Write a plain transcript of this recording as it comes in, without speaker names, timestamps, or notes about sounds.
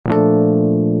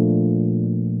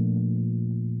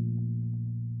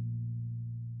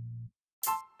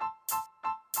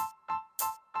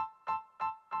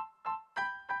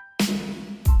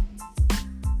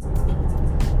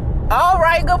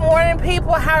right, good morning,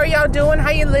 people. How are y'all doing? How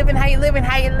you living?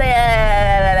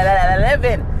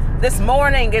 This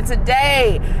morning and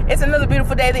today, it's another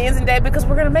beautiful day that ends in day, because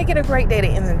we're going to make it a great day that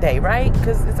ends in day, right?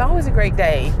 Because it's always a great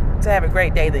day to have a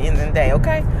great day that ends in day,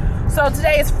 okay? So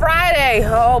today is Friday.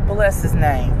 Oh, bless his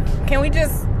name.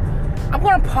 I'm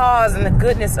going to pause in the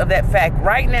goodness of that fact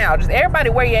right now. Just everybody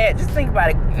where you at, just think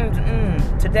about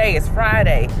it. Today is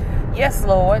Friday. Yes,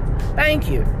 Lord. Thank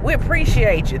you. We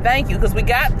appreciate you. Thank you, because we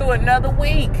got through another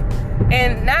week.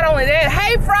 And not only that,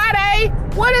 hey, Friday,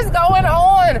 what is going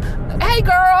on? Hey,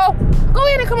 girl, go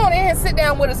ahead and come on in and sit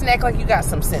down with us and act like you got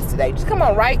some sense today. Just come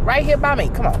on, right here by me.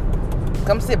 Come on.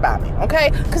 Come sit by me,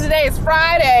 okay? Because today is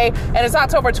Friday, and it's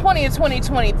October 20th,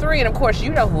 2023, and of course,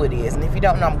 you know who it is. And if you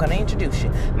don't know, I'm going to introduce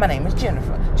you. My name is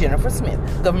Jennifer Smith,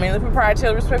 governmentally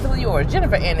proprietary, respectfully yours,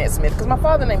 Jennifer Annette Smith, because my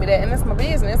father named me that, and that's my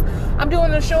business. I'm doing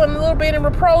the show in a little bit in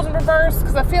repose and reverse,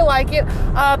 because I feel like it,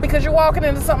 because you're walking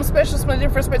into something special, something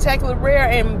different, spectacular, rare,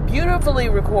 and beautifully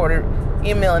recorded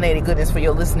in melanated goodness for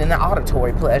your listening and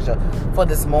auditory pleasure for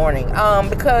this morning,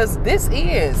 because this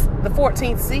is the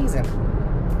 14th season.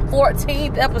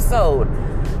 14th episode.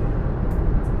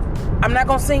 I'm not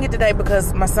gonna sing it today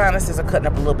because my sinuses are cutting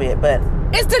up a little bit, but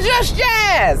it's the Just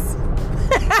Jazz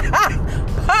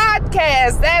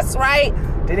podcast. That's right.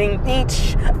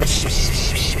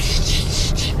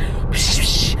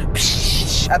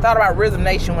 I thought about Rhythm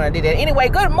Nation when I did that. Anyway,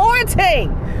 good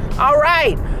morning. All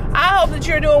right. I hope that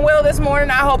you're doing well this morning.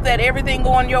 I hope that everything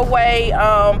going your way,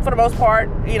 for the most part,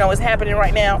 is happening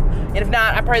right now. And if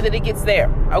not, I pray that it gets there.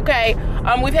 Okay.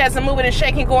 We've had some moving and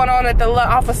shaking going on at the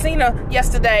officina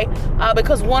yesterday,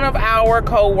 because one of our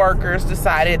co-workers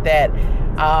decided that,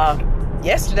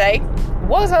 yesterday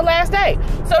was her last day.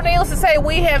 So needless to say,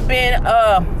 we have been,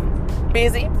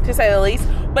 busy, to say the least.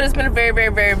 But it's been a very, very,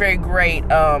 very, very great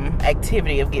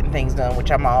activity of getting things done, which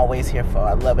I'm always here for.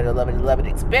 I love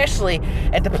it, especially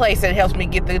at the place that helps me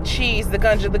get the cheese, the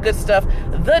gunja, the good stuff,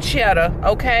 the cheddar,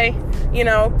 okay?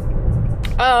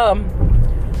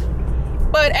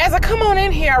 But as I come on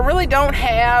in here, I really don't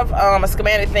have a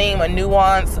schematic theme, a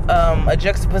nuance, a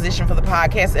juxtaposition for the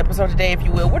podcast episode today, if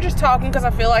you will. We're just talking because I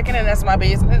feel like it, and that's my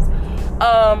business.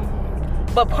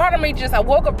 But part of me I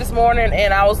woke up this morning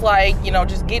and I was like,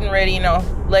 just getting ready,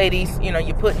 ladies,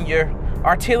 you're putting your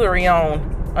artillery on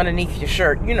underneath your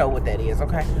shirt. You know what that is,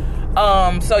 okay?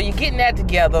 So you're getting that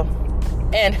together.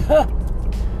 And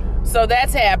so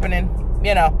that's happening,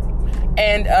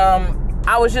 And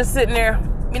I was just sitting there.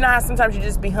 You know how sometimes you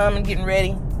just be humming, getting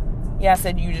ready? Yeah, I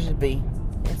said you just be.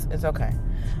 It's okay.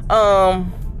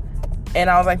 And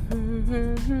I was like,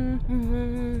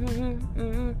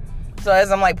 So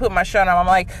as I'm like putting my shirt on, I'm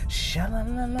like,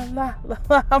 sha-la-la-la-la.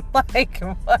 I'm like,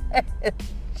 what?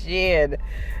 Jen,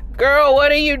 girl,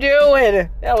 what are you doing?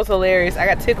 That was hilarious. I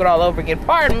got tickled all over again.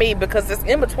 Pardon me, because this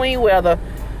in-between weather,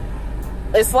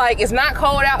 it's like, it's not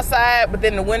cold outside, but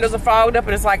then the windows are fogged up,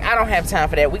 and it's like, I don't have time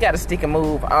for that. We got to stick and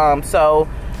move. So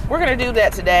we're going to do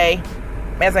that today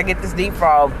as I get this deep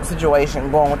fog situation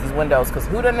going with these windows, because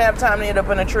who doesn't have time to end up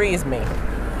in a tree is me.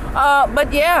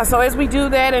 But yeah, so as we do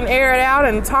that and air it out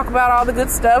and talk about all the good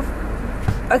stuff,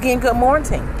 again, good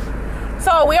morning.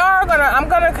 So I'm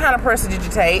gonna kind of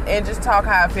prestidigitate and just talk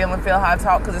how I feel and feel how I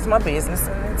talk, because it's my business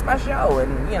and it's my show,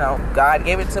 and God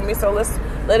gave it to me, so let's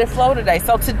let it flow today.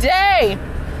 So today,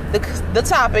 the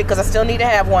topic, because I still need to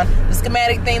have one, the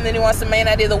schematic theme, the nuance, the main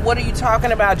idea, the what are you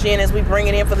talking about, Jen, as we bring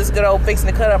it in for this good old Fixing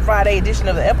to Cut Up Friday edition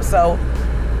of the episode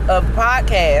of the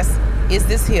podcast, is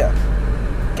this here.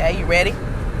 Okay, you ready?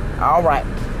 All right.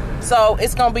 So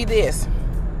it's going to be this.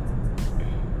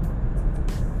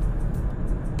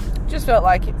 Just felt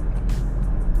like it.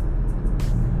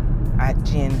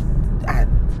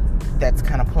 That's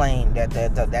kind of plain.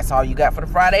 That's all you got for the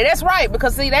Friday. That's right,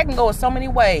 because see, that can go in so many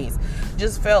ways.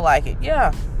 Just felt like it.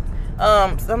 Yeah.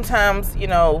 Sometimes,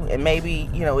 and maybe,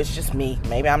 it's just me.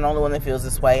 Maybe I'm the only one that feels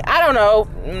this way. I don't know.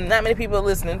 Not many people are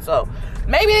listening, so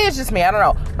maybe it is just me. I don't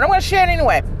know. But I'm going to share it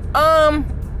anyway.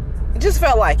 Just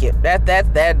felt like it. That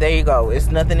there you go.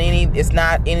 It's not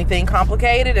anything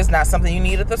complicated. It's not something you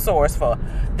need a thesaurus for.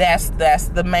 That's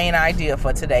the main idea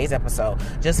for today's episode.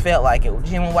 Just felt like it.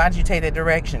 Jim, why'd you take that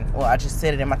direction? Well, I just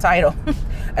said it in my title.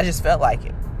 I just felt like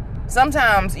it.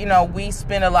 Sometimes, we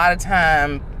spend a lot of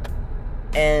time,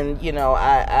 and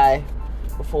I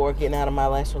before getting out of my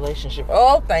last relationship.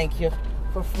 Oh, thank you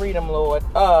for freedom, Lord.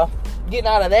 Getting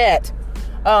out of that.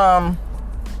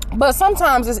 But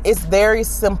sometimes it's very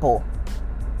simple.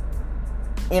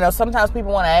 Sometimes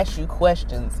people want to ask you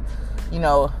questions.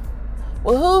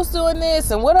 Well, who's doing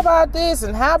this? And what about this?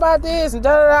 And how about this? And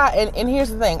da-da-da. And here's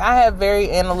the thing. I have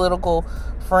very analytical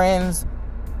friends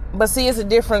But see, it's a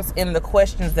difference in the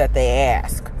questions that they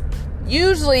ask.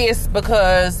 Usually it's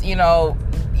because,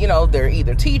 they're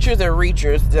either teachers, they're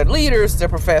reachers, they're leaders, they're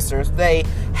professors. They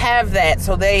have that,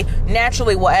 so they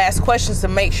naturally will ask questions to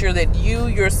make sure that you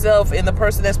yourself and the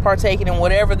person that's partaking in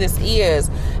whatever this is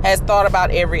has thought about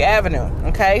every avenue.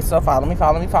 Okay, so follow me.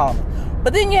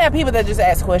 But then you have people that just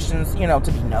ask questions,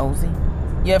 to be nosy.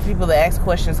 You have people that ask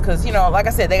questions because, like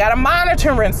I said, they got a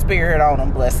monitoring spirit on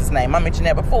them, bless his name. I mentioned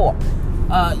that before.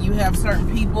 You have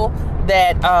certain people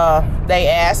that they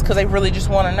ask because they really just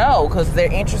want to know, because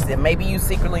they're interested. Maybe you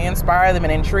secretly inspire them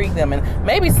and intrigue them and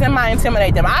maybe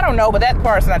semi-intimidate them. I don't know, but that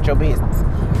part's not your business.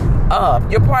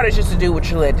 Your part is just to do what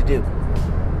you're led to do.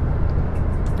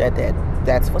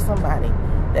 That's for somebody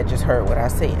that just heard what I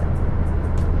said.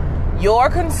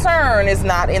 Your concern is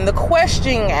not in the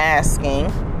question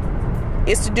asking.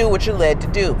 It's to do what you're led to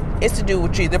do. It's to do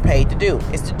what you're either paid to do.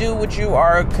 It's to do what you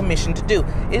are commissioned to do.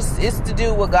 It's to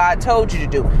do what God told you to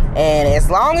do. And as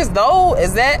long as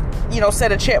that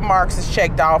set of check marks is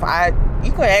checked off,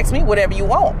 you can ask me whatever you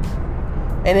want.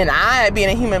 And then I, being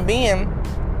a human being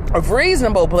of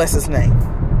reasonable, bless his name,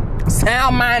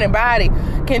 sound mind and body,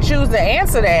 can choose to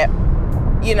answer that,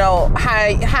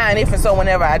 high and if and so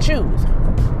whenever I choose.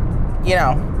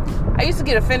 I used to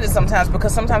get offended sometimes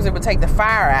because sometimes it would take the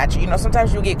fire at you.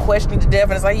 Sometimes you get questioned to death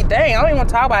and it's like, dang, I don't even want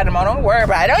to talk about it anymore. Don't worry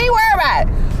about it.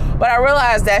 But I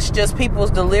realized that's just people's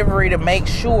delivery to make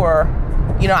sure,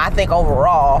 I think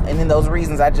overall, and in those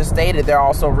reasons I just stated, there are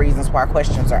also reasons why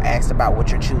questions are asked about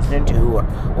what you're choosing to do or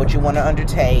what you want to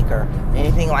undertake or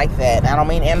anything like that. I don't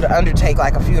mean undertake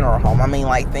like a funeral home. I mean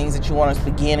like things that you want to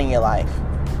begin in your life.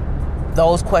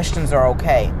 Those questions are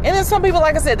okay. And then some people,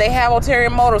 like I said, they have ulterior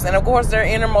motives. And of course, their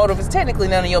inner motive is technically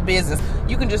none of your business.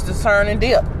 You can just discern and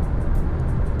dip.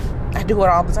 I do it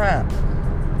all the time.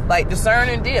 Like, discern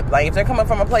and dip. Like, if they're coming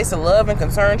from a place of love and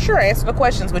concern, sure, answer the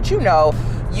questions. But you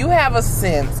have a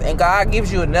sense. And God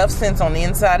gives you enough sense on the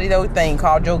inside of your thing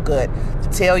called your gut to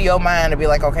tell your mind to be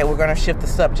like, okay, we're going to shift the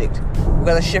subject. We're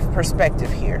going to shift perspective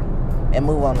here and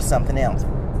move on to something else.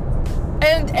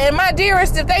 And my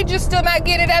dearest, if they just still not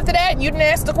get it after that, and you didn't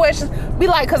ask the questions, be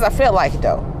like, because I felt like it,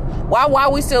 though. Why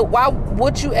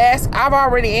would you ask? I've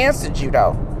already answered you,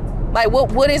 though. Like,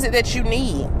 what is it that you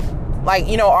need? Like,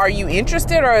 are you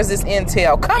interested, or is this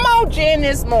intel? Come on, Jen,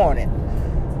 this morning.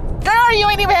 Girl, you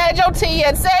ain't even had your tea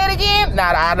yet. Say it again.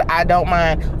 Nah, I don't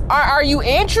mind. Are you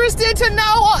interested to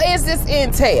know, or is this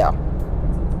intel?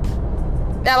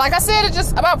 Now, like I said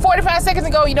just about 45 seconds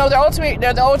ago,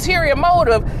 the ulterior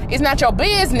motive is not your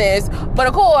business. But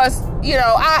of course, you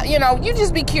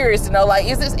just be curious to know, like,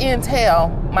 is this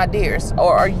intel, my dears?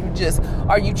 Or are you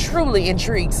truly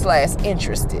intrigued /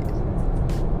 interested?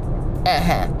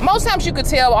 Most times you could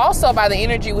tell also by the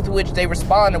energy with which they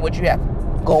respond to what you have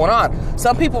going on.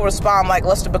 Some people respond like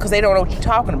luster because they don't know what you're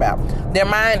talking about. Their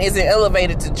mind isn't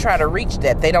elevated to try to reach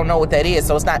that. They don't know what that is,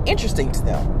 so it's not interesting to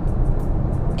them.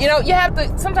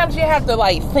 Sometimes you have to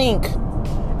like think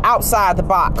outside the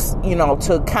box,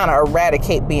 to kind of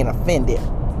eradicate being offended.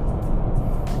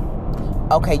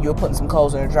 Okay, you were putting some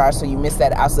clothes in the dryer, so you missed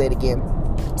that. I'll say it again.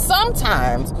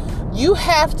 Sometimes you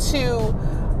have to,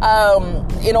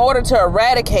 in order to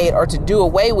eradicate or to do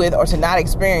away with or to not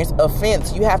experience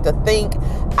offense, you have to think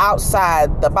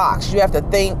outside the box. You have to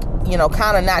think,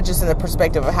 kind of not just in the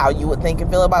perspective of how you would think and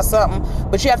feel about something,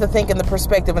 but you have to think in the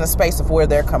perspective and the space of where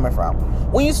they're coming from.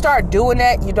 When you start doing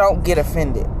that, you don't get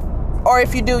offended. Or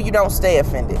if you do, you don't stay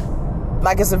offended.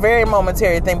 Like, it's a very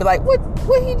momentary thing. Be like, what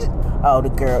he just... Oh, the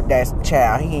girl, that's the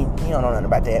child. He don't know nothing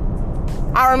about that.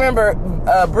 I remember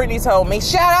Brittany told me,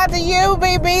 shout out to you,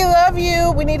 baby, love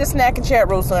you. We need a snack and chat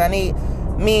real soon. Me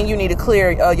and you need to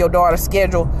clear your daughter's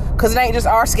schedule, because it ain't just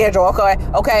our schedule,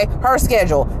 okay, her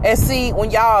schedule, and see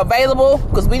when y'all available,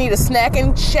 because we need a snack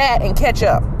and chat and catch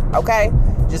up, okay,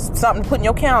 just something to put in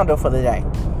your calendar for the day.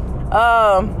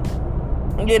 But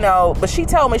she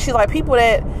told me, she like, people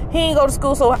that he ain't go to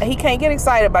school, so he can't get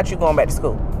excited about you going back to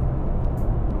school.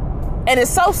 And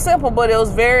it's so simple, but it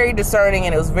was very discerning,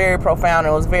 and it was very profound,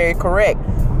 and it was very correct.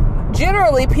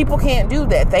 Generally, people can't do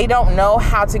that. They don't know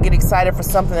how to get excited for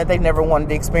something that they've never wanted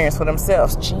to experience for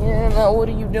themselves. Gina, what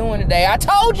are you doing today? I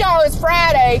told y'all it's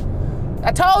Friday.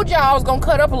 I told y'all I was going to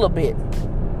cut up a little bit.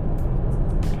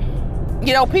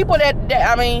 People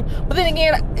but then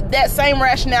again, that same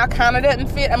rationale kind of doesn't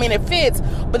fit. I mean, it fits,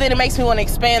 but then it makes me want to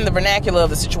expand the vernacular of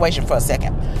the situation for a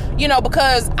second.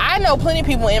 Because I know plenty of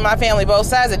people in my family, both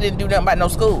sides, that didn't do nothing about no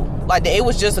school. Like, it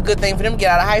was just a good thing for them to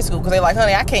get out of high school, because they're like,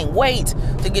 honey, I can't wait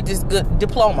to get this good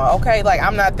diploma, okay? Like,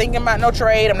 I'm not thinking about no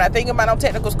trade. I'm not thinking about no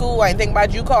technical school. I ain't thinking about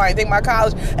JUCO. I ain't thinking about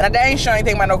college. And I dang sure ain't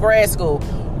thinking about no grad school.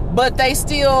 But they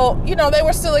still, they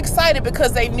were still excited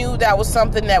because they knew that was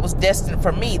something that was destined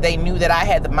for me. They knew that I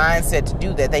had the mindset to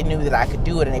do that. They knew that I could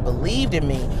do it, and they believed in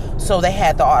me. So they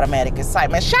had the automatic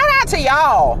excitement. Shout out to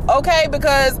y'all, okay?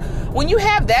 Because when you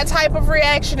have that type of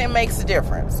reaction, it makes a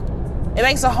difference. It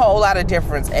makes a whole lot of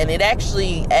difference, and it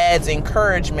actually adds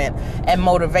encouragement and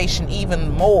motivation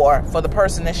even more for the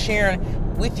person that's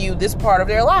sharing with you this part of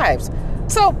their lives.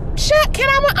 So,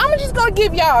 I'm just going to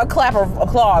give y'all a clap of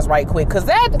applause right quick, because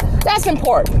that's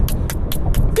important.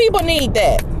 People need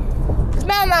that.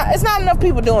 It's not enough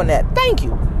people doing that. Thank you.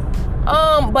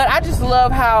 But I just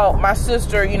love how my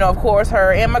sister, of course,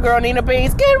 her and my girl Nina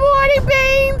Beans. Good morning,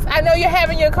 Beans. I know you're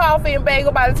having your coffee and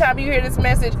bagel by the time you hear this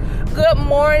message. Good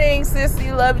morning,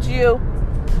 sissy. Loved you.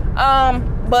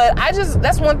 But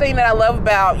that's one thing that I love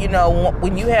about,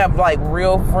 when you have like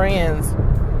real friends,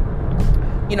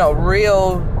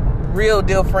 real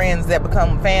deal friends that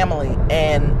become family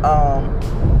and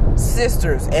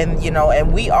sisters, and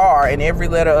and we are in every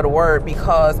letter of the word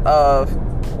because of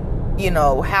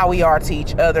how we are to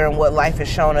each other and what life has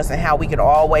shown us, and how we can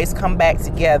always come back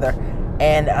together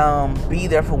and be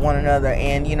there for one another,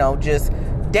 and just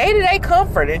day-to-day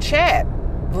comfort and chat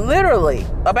literally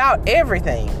about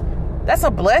everything. That's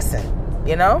a blessing,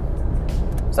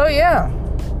 so yeah,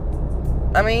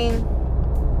 I mean,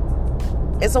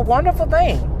 it's a wonderful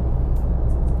thing.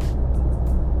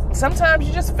 Sometimes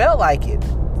you just felt like it.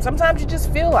 Sometimes you just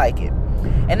feel like it.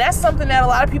 And that's something that a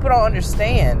lot of people don't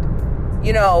understand.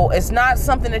 It's not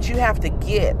something that you have to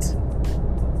get,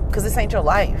 because this ain't your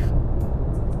life.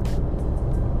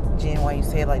 Jen, why you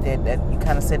say it like that? That you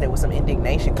kind of said that with some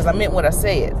indignation, because I meant what I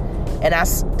said. And I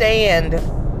stand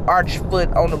arch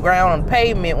foot on the ground on the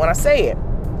pavement when I say it,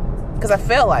 because I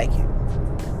felt like it,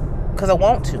 because I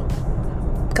want to.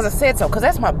 Because I said so. Because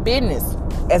that's my business,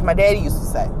 as my daddy used to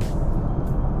say.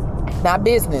 Not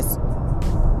business.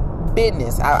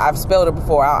 Business. I've spelled it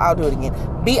before. I'll do it again.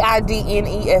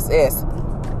 BIDNESS.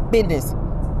 Business.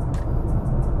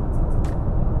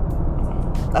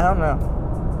 I don't know.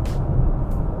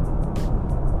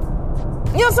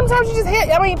 Sometimes you just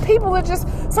people are just,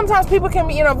 sometimes people can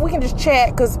be, if we can just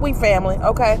chat, because we family,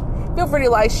 okay? Feel free to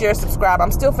like, share, subscribe.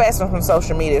 I'm still fasting from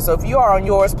social media, so if you are on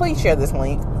yours, please share this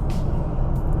link.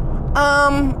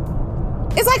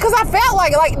 It's like, because I felt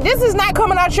like this is not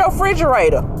coming out your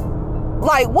refrigerator.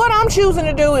 Like, what I'm choosing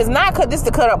to do is not cut this,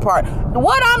 the cut up part.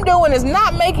 What I'm doing is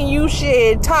not making you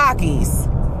shed Takis.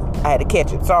 I had to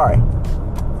catch it, sorry.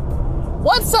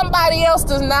 What somebody else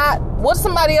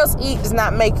eat does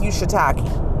not make you shiitake.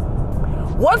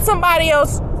 What somebody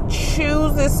else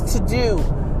chooses to do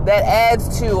that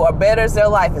adds to or betters their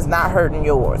life is not hurting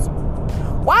yours.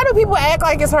 Why do people act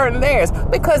like it's hurting theirs?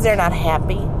 Because they're not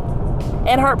happy.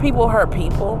 And hurt people. But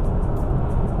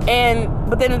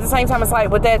then at the same time, it's like,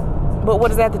 but what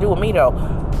does that have to do with me though?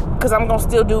 Because I'm going to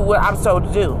still do what I'm told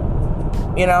to do.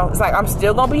 It's like, I'm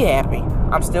still going to be happy.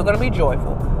 I'm still going to be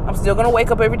joyful. I'm still going to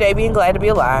wake up every day being glad to be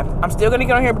alive. I'm still going to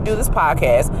get on here and do this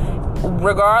podcast,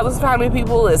 regardless of how many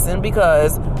people listen,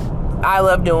 because I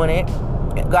love doing it.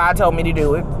 God told me to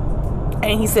do it.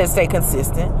 And he said stay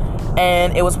consistent.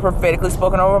 And it was prophetically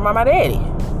spoken over by my daddy.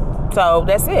 So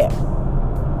that's it.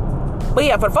 But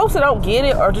yeah, for the folks that don't get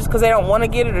it, or just because they don't want to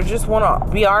get it, or just want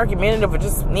to be argumentative, or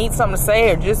just need something to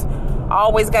say, or just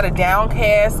always got a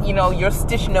downcast, you're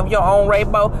stitching of your own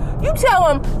rainbow, you tell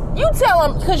them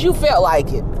because you felt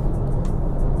like it.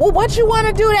 Well, what you want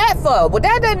to do that for? Well,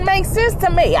 that doesn't make sense to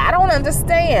me. I don't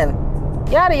understand.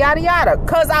 Yada, yada, yada.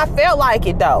 Because I felt like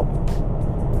it, though.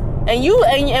 And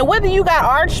whether you got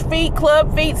arch feet,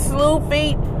 club feet, slew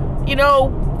feet,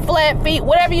 flat feet,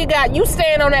 whatever you got, you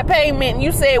stand on that pavement and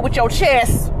you say it with your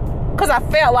chest, because I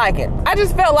felt like it. I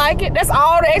just felt like it. That's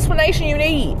all the explanation you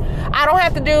need. I don't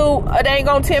have to do a dang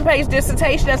on 10-page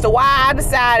dissertation as to why I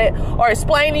decided, or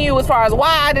explain to you as far as why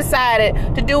I decided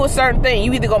to do a certain thing.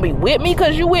 You either gonna be with me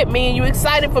because you with me and you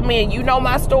excited for me and you know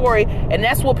my story, and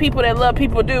that's what people that love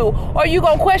people do, or you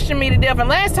gonna question me to death. And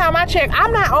last time I checked,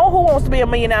 I'm not on Who Wants to Be a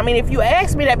Millionaire. I mean, if you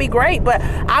ask me, that'd be great, but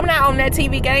I'm not on that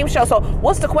TV game show. So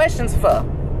what's the questions for?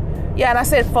 Yeah, and I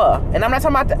said pho. And I'm not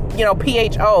talking about the,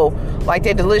 PHO, like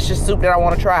that delicious soup that I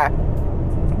want to try,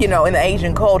 in the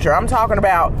Asian culture. I'm talking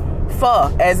about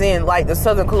pho, as in like the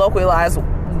Southern colloquialized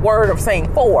word of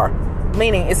saying four,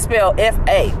 meaning it's spelled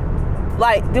F-A.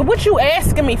 Like, what you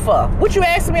asking me for? What you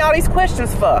asking me all these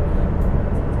questions for?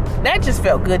 That just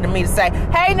felt good to me to say,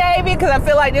 hey, Navy, because I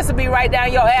feel like this would be right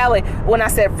down your alley when I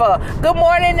said pho. Good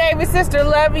morning, Navy sister.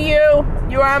 Love you.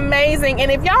 You are amazing. And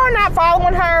if y'all are not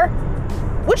following her,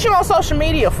 what you on social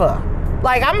media for?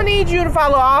 Like, I'm going to need you to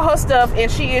follow all her stuff,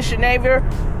 and she is Shenavia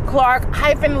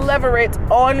Clark-Leverett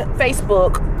on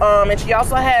Facebook. And she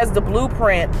also has the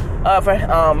blueprint for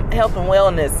health and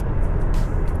wellness.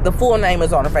 The full name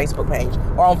is on her Facebook page,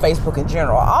 or on Facebook in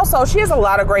general. Also, she has a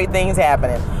lot of great things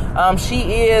happening. She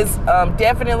is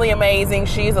definitely amazing.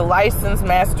 She's a licensed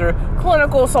master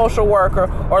clinical social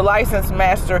worker or licensed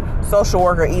master social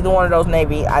worker. Either one of those,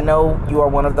 Navy. I know you are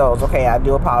one of those. Okay, I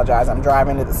do apologize. I'm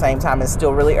driving at the same time. It's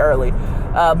still really early.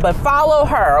 But follow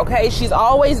her, okay? She's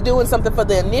always doing something for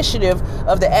the initiative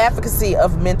of the advocacy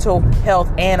of mental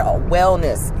health and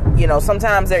wellness. You know,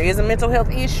 sometimes there is a mental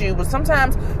health issue, but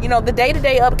sometimes, you know, the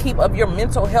day-to-day upkeep of your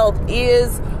mental health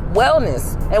is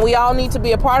wellness. And we all need to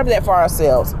be a part of that for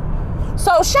ourselves.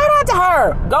 So shout out to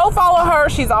her. Go follow her.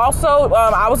 She's also,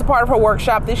 I was a part of her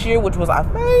workshop this year, which was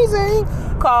amazing,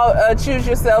 called Choose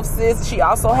Yourself, Sis. She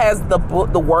also has the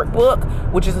book, the workbook,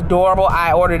 which is adorable.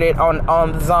 I ordered it on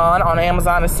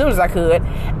Amazon as soon as I could.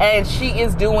 And she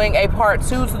is doing a part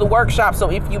 2 to the workshop.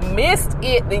 So if you missed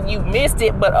it, then you missed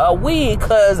it. But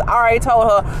because I already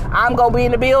told her I'm going to be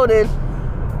in the building.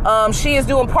 She is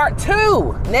doing part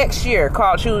 2 next year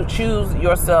called Choose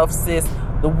Yourself, Sis,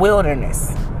 the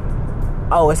Wilderness.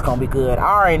 Oh, it's going to be good. I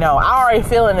already know. I already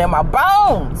feel it in my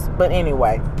bones. But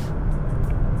anyway,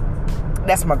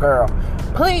 that's my girl.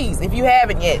 Please, if you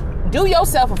haven't yet, do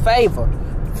yourself a favor.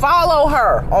 Follow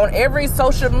her on every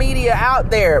social media out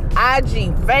there.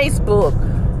 IG, Facebook,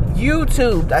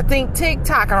 YouTube. I think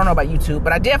TikTok. I don't know about YouTube,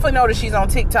 but I definitely know that she's on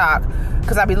TikTok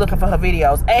because I be looking for her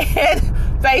videos. And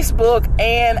Facebook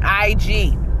and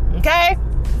IG. Okay?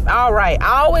 All right.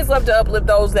 I always love to uplift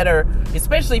those that are,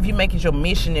 especially if you make it your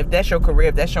mission, if that's your career,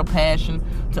 if that's your passion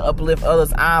to uplift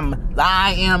others.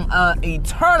 I am an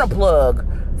eternal plug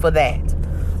for that.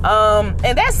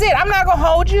 And that's it. I'm not gonna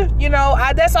hold you. You know,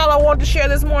 that's all I wanted to share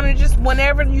this morning. Just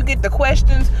whenever you get the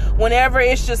questions, whenever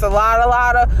it's just a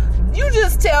lot of, you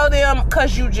just tell them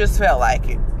because you just felt like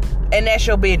it, and that's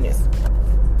your business.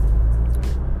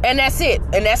 And that's it.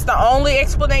 And that's the only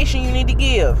explanation you need to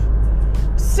give.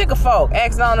 Sick of folk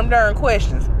asking all them darn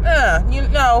questions. You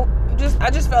know,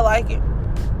 I just felt like it.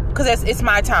 Because it's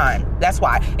my time. That's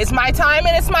why. It's my time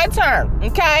and it's my turn.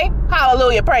 Okay?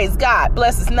 Hallelujah. Praise God.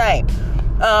 Bless his name.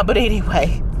 But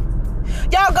anyway.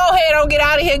 Y'all go ahead and get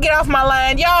out of here. Get off my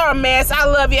line. Y'all are a mess. I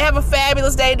love you. Have a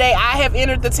fabulous day today. I have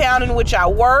entered the town in which I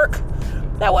work.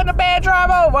 That wasn't a bad drive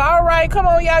over. All right. Come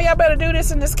on, y'all. Y'all better do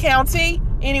this in this county.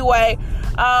 Anyway,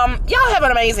 y'all have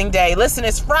an amazing day. Listen,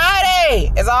 it's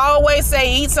Friday. As I always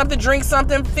say, eat something, drink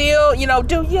something, feel,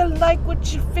 do you like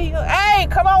what you feel? Hey,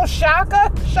 come on,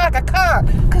 Shaka Khan.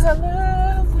 Because I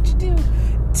love what you do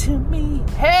to me.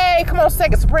 Hey, come on,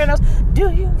 second Sopranos.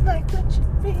 Do you like what you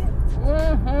feel?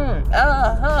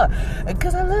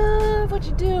 Because I love what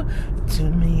you do to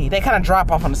me. They kind of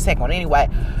drop off on the second one. Anyway,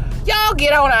 y'all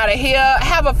get on out of here.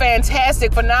 Have a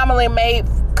fantastic, phenomenally made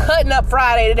cutting up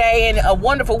Friday today and a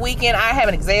wonderful weekend. I have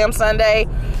an exam Sunday,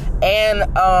 and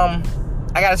I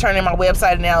got to turn in my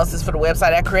website analysis for the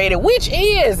website I created, which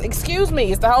is, it's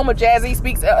the home of Jazzy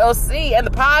Speaks LLC, and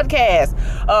the podcast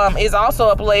is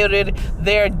also uploaded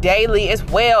there daily as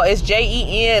well. It's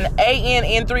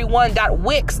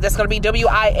JENANN31.wix. That's going to be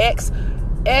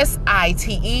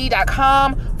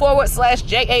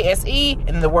WIXSITE.com/JASE,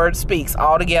 and the word speaks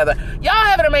all together. Y'all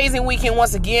have an amazing weekend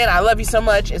once again. I love you so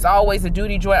much. It's always a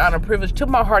duty, joy, honor, privilege to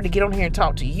my heart to get on here and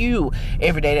talk to you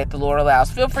every day that the Lord allows.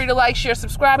 Feel free to like, share,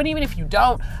 subscribe, and even if you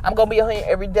don't, I'm going to be on here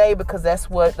every day because that's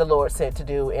what the Lord said to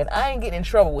do, and I ain't getting in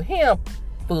trouble with him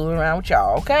fooling around with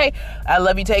y'all, okay? I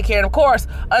love you. Take care. And of course,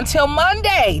 until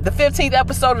Monday, the 15th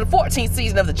episode of the 14th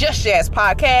season of the Just Jazz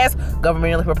podcast,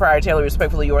 governmentally proprietary,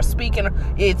 respectfully yours speaking,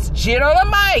 it's Jen on the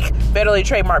mic, federally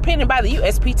trademark pending by the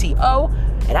USPTO,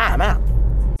 and I am out.